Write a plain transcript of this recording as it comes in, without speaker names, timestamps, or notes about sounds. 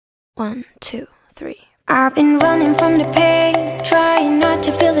1, 2, 3. I've been running from the pain, trying not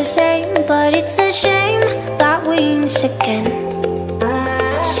to feel the same, but it's a shame that we miss again.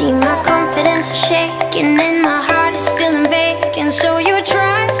 See, my confidence is shaking and my heart is feeling vacant, so you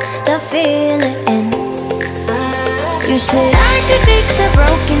try to fill it in. You said I could fix the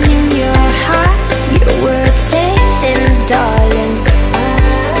broken in your heart. Your words saying, darling,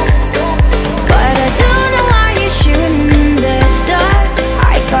 but I don't know why you're shooting in the dark.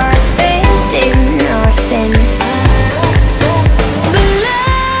 I got faith in nothing but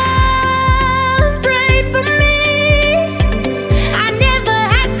love. Pray for me. I never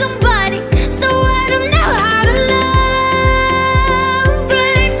had somebody, so I don't know how to love.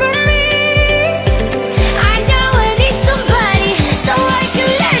 Pray for me. I know I need somebody, so I can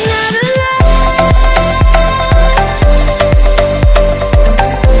learn how to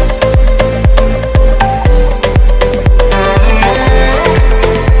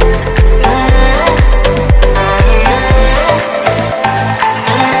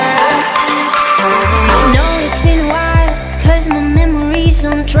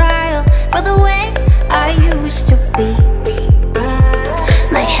on trial for the way I used to be.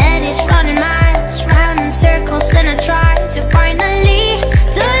 My head is running miles round in circles, and I try to find a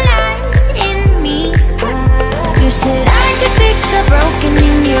light in me. You said I could fix the broken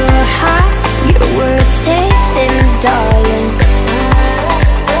in your heart. Your words say them, darling.